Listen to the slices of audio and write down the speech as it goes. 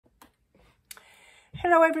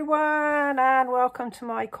Hello everyone and welcome to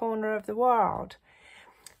my corner of the world.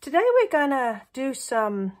 Today we're gonna do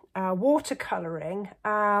some watercolouring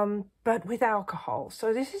but with alcohol.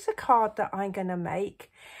 So this is a card that I'm gonna make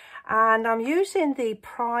and I'm using the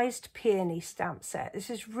prized Peony stamp set. This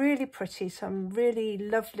is really pretty, some really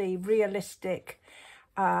lovely realistic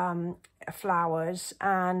flowers,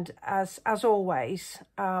 and as always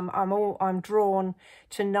I'm drawn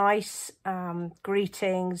to nice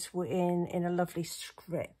greetings in a lovely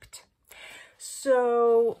script.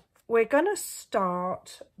 So we're gonna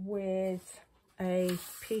start with a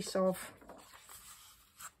piece of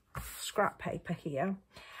scrap paper here,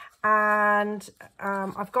 and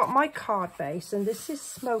I've got my card base, and this is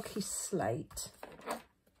smoky slate,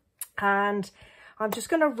 and I'm just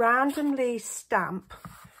going to randomly stamp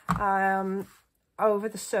over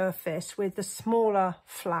the surface with the smaller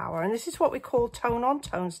flower. And this is what we call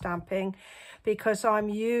tone-on-tone stamping, because I'm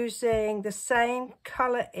using the same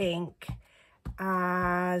colour ink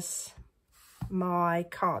as my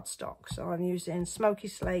cardstock. So I'm using smoky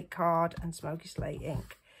slate card and smoky slate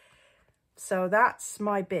ink. So that's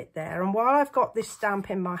my bit there. And while I've got this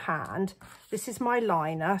stamp in my hand, this is my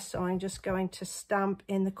liner. So I'm just going to stamp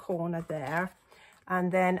in the corner there.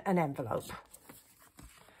 And then an envelope.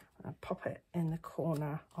 I'll pop it in the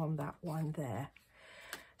corner on that one there.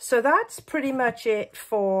 So that's pretty much it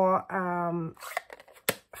for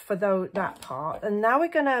that part. And now we're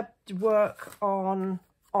going to work on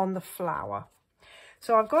the flower.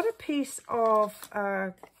 So I've got a piece of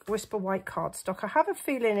Whisper White cardstock. I have a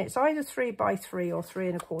feeling it's either 3x3 or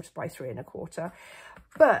 3 1/4 by 3 1/4.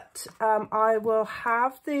 But I will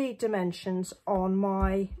have the dimensions on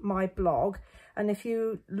my blog. And if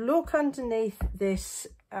you look underneath this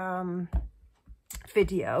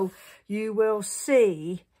video, you will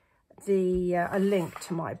see a link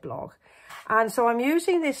to my blog. And so I'm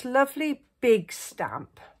using this lovely big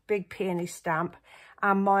stamp, big peony stamp,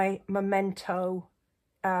 and my Memento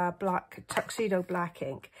Tuxedo black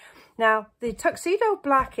ink. Now, the Tuxedo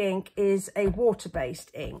black ink is a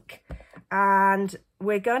water-based ink, and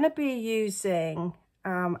we're going to be using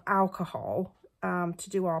alcohol to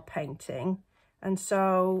do our painting. And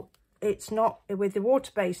so it's not, with the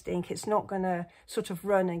water-based ink, it's not going to sort of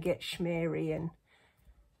run and get smeary and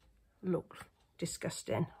look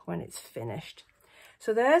disgusting when it's finished.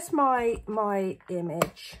 So there's my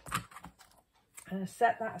image. I'm going to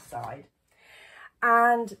set that aside.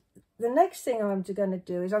 And the next thing I'm going to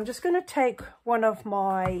do is I'm just going to take one of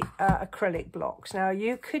my acrylic blocks. Now,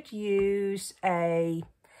 you could use a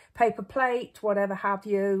paper plate, whatever have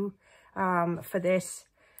you, for this.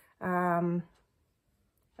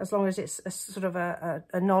 As long as it's a sort of a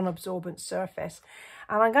non-absorbent surface.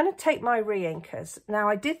 And I'm going to take my re-inkers. Now,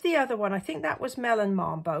 I did the other one, I think that was Melon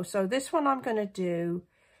Mambo. So this one I'm going to do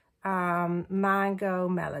Mango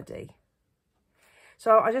Melody.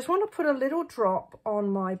 So I just want to put a little drop on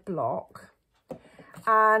my block.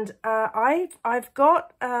 And I've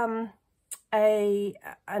got an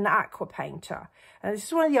aqua painter. And this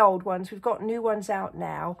is one of the old ones. We've got new ones out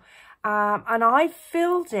now. And I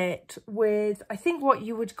filled it with, I think, what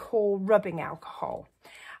you would call rubbing alcohol.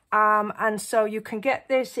 And so you can get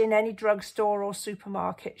this in any drugstore or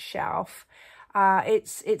supermarket shelf.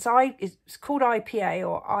 It's called IPA,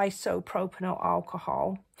 or isopropyl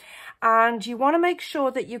alcohol. And you want to make sure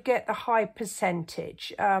that you get the high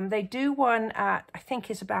percentage. They do one at, I think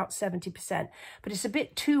it's about 70%, but it's a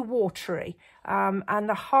bit too watery. And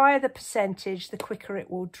the higher the percentage, the quicker it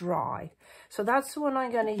will dry. So that's the one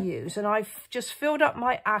I'm going to use. And I've just filled up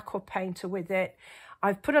my aqua painter with it.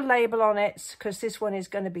 I've put a label on it because this one is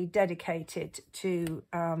going to be dedicated to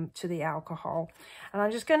the alcohol. And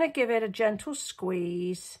I'm just going to give it a gentle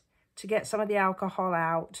squeeze to get some of the alcohol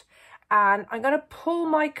out. And I'm going to pull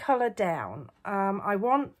my colour down. I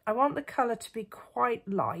want the colour to be quite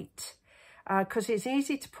light because it's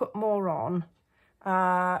easy to put more on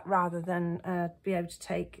rather than be able to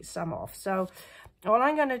take some off. So all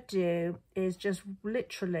I'm going to do is just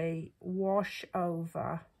literally wash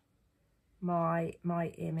over my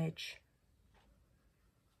image.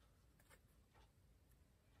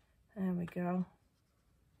 There we go.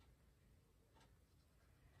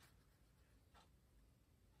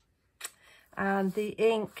 And the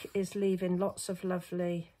ink is leaving lots of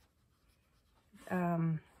lovely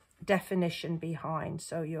definition behind,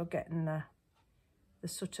 so you're getting the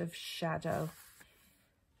sort of shadow.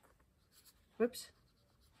 Whoops.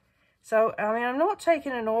 So, I mean, I'm not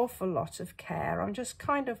taking an awful lot of care. I'm just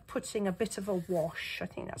kind of putting a bit of a wash, I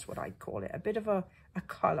think that's what I'd call it, a bit of a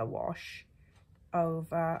colour wash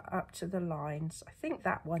over up to the lines. I think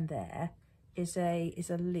that one there is a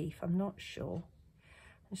leaf, I'm not sure.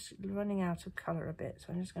 It's running out of colour a bit,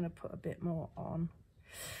 so I'm just going to put a bit more on.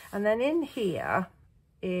 And then in here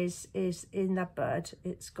is in that bud,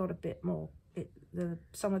 it's got a bit more,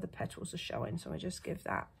 some of the petals are showing, so I just give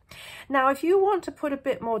that. Now, if you want to put a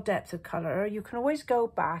bit more depth of colour, you can always go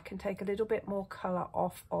back and take a little bit more colour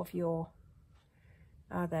off of your,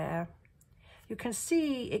 there. You can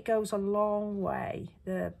see it goes a long way.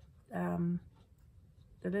 The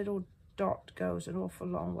little dot goes an awful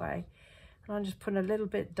long way. And I'm just putting a little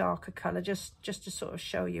bit darker colour just to sort of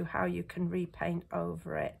show you how you can repaint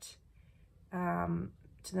over it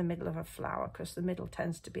to the middle of a flower, because the middle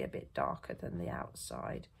tends to be a bit darker than the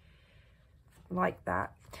outside, like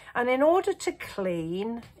that. And in order to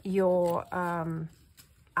clean your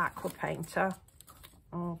aqua painter,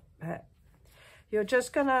 you're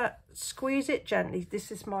just gonna squeeze it gently.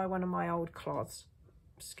 This is one of my old cloths.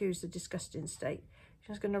 Excuse the disgusting state.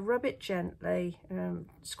 Just gonna rub it gently,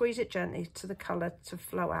 squeeze it gently to the colour to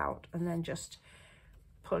flow out, and then just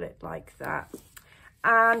pull it like that.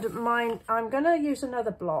 And I'm gonna use another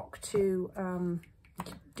block to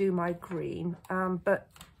do my green, but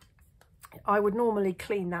I would normally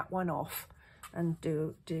clean that one off and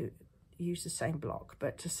use the same block,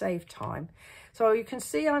 but to save time. So you can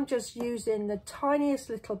see I'm just using the tiniest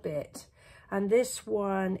little bit, and this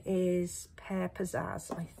one is Pear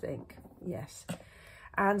Pizzazz, I think, yes.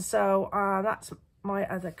 And so that's my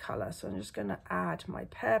other colour, so I'm just going to add my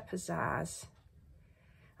Pear Pizzazz.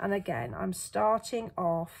 And again, I'm starting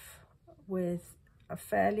off with a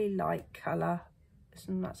fairly light colour,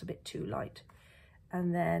 and that's a bit too light,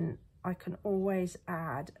 and then I can always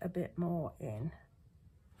add a bit more in,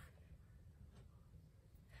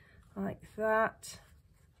 like that.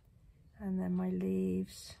 And then my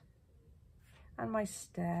leaves and my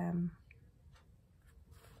stem.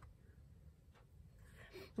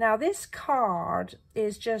 Now this card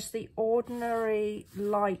is just the ordinary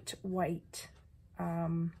lightweight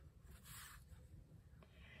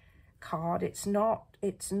card. It's not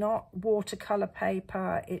watercolor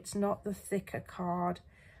paper. It's not the thicker card.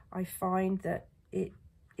 I find that it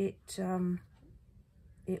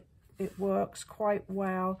works quite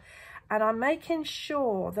well, and I'm making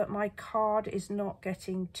sure that my card is not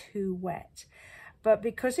getting too wet. But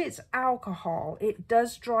because it's alcohol, it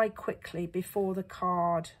does dry quickly before the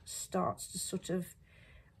card starts to sort of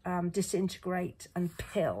disintegrate and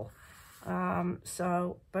pill.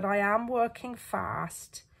 But I am working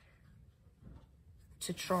fast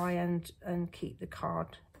to try and keep the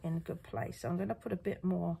card in a good place. So I'm going to put a bit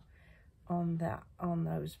more on that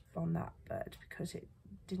bud, because it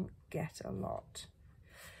didn't get a lot.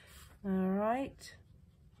 All right.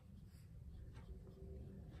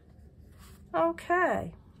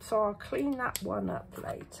 Okay, so I'll clean that one up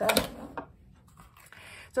later.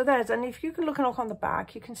 So and if you can look on the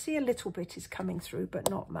back, you can see a little bit is coming through, but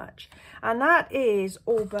not much. And that is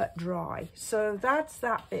all but dry. So that's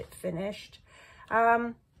that bit finished.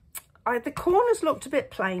 The corners looked a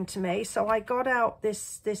bit plain to me, so I got out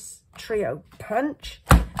this trio punch,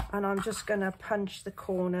 and I'm just going to punch the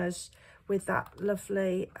corners with that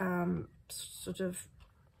lovely sort of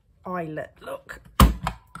eyelet look.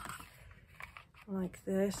 Like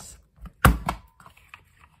this.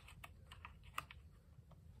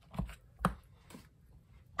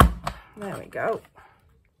 There we go.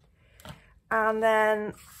 And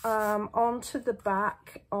then onto the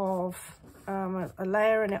back of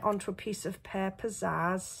layering it onto a piece of Pear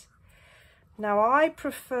Pizzazz. Now I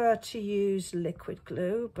prefer to use liquid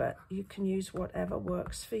glue, but you can use whatever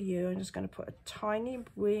works for you. I'm just going to put a tiny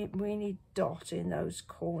weeny dot in those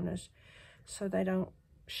corners so they don't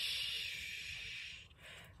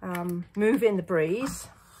move in the breeze,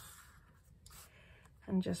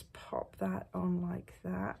 and just pop that on like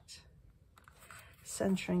that,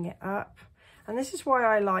 centering it up. And this is why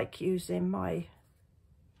I like using my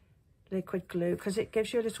liquid glue, because it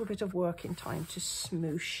gives you a little bit of working time to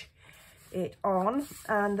smoosh it on.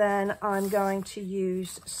 And then I'm going to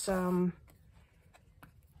use some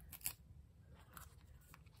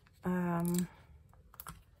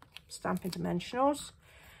Stampin' Dimensionals.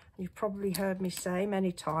 You've probably heard me say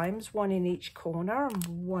many times, one in each corner and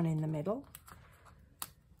one in the middle.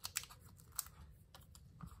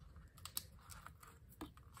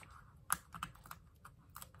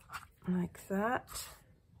 Like that.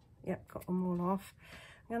 Yep, got them all off.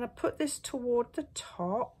 I'm going to put this toward the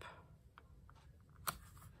top.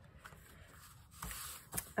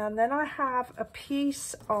 And then I have a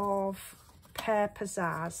piece of Pear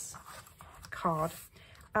Pizzazz card.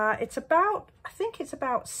 It's about, I think it's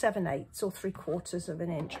about 7/8 or 3/4 of an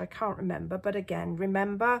inch. I can't remember, but again,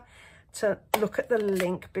 remember to look at the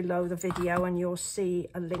link below the video and you'll see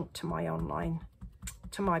a link to my online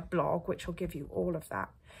to my blog, which will give you all of that.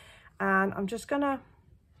 And I'm just going to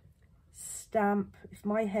stamp. If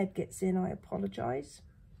my head gets in, I apologize.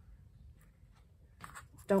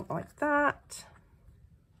 Don't like that.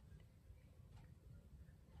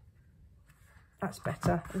 That's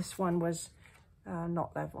better. This one was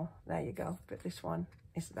not level. There you go. But this one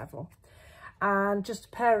is level. And just a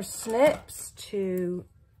pair of snips to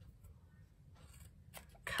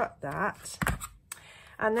cut that.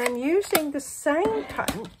 And then using the same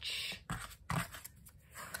punch,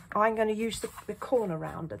 I'm going to use the corner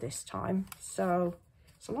rounder this time. So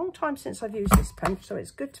it's a long time since I've used this punch, so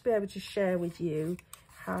it's good to be able to share with you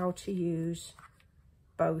how to use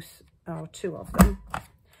both or two of them.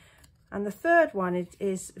 And the third one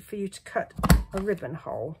is for you to cut a ribbon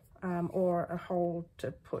hole, or a hole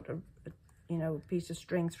to put a piece of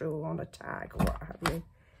string through on a tag or what have you.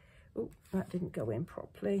 Oh, that didn't go in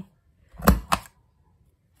properly.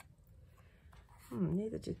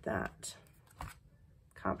 Neither did that.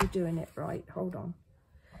 Can't be doing it right. Hold on.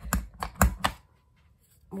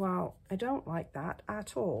 Well, I don't like that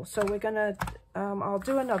at all. So we're gonna, I'll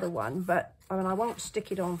do another one, but I won't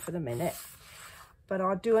stick it on for the minute. But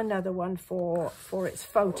I'll do another one for its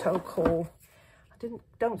photo call. I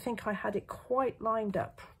don't think I had it quite lined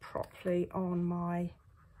up properly on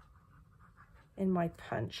in my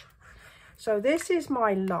punch. So this is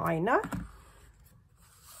my liner.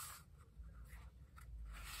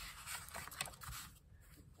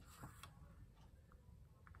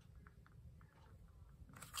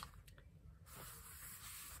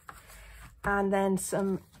 And then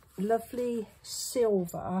some lovely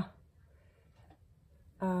silver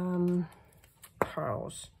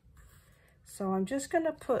pearls. So I'm just going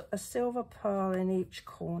to put a silver pearl in each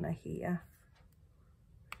corner here.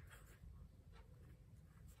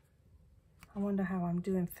 I wonder how I'm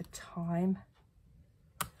doing for time.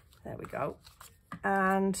 There we go.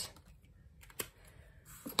 And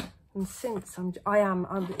since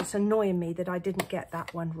it's annoying me that I didn't get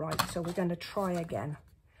that one right, so we're going to try again.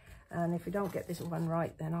 And if we don't get this one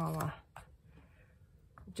right, then I'll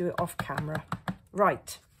do it off camera.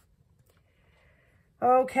 Right.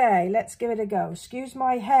 Okay, let's give it a go. Excuse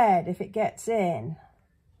my head if it gets in.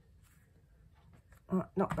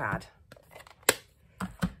 Not bad.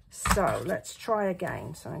 So let's try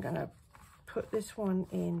again. So I'm going to put this one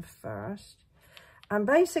in first. And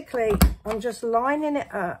basically, I'm just lining it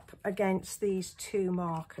up against these two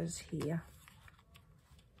markers here.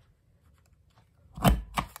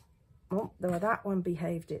 Oh, though that one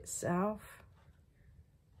behaved itself.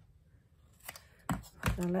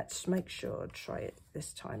 Now let's make sure, try it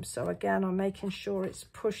this time. So again, I'm making sure it's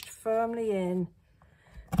pushed firmly in.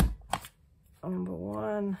 Number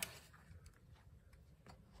one.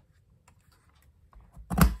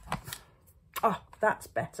 Oh, that's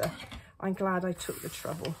better. I'm glad I took the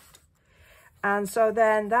trouble. And so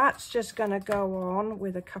then that's just going to go on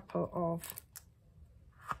with a couple of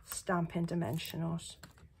Stampin' Dimensionals.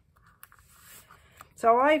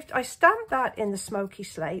 So I stamped that in the smoky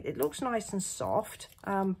slate. It looks nice and soft,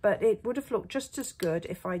 but it would have looked just as good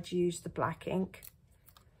if I'd used the black ink.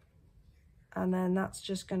 And then that's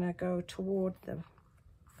just going to go toward the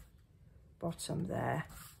bottom there.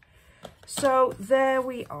 So there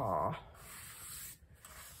we are.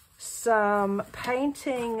 Some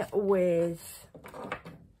painting with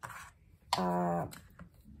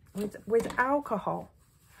alcohol.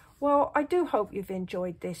 Well, I do hope you've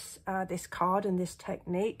enjoyed this this card and this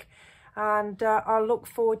technique, and I'll look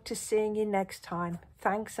forward to seeing you next time.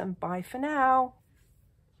 Thanks and bye for now.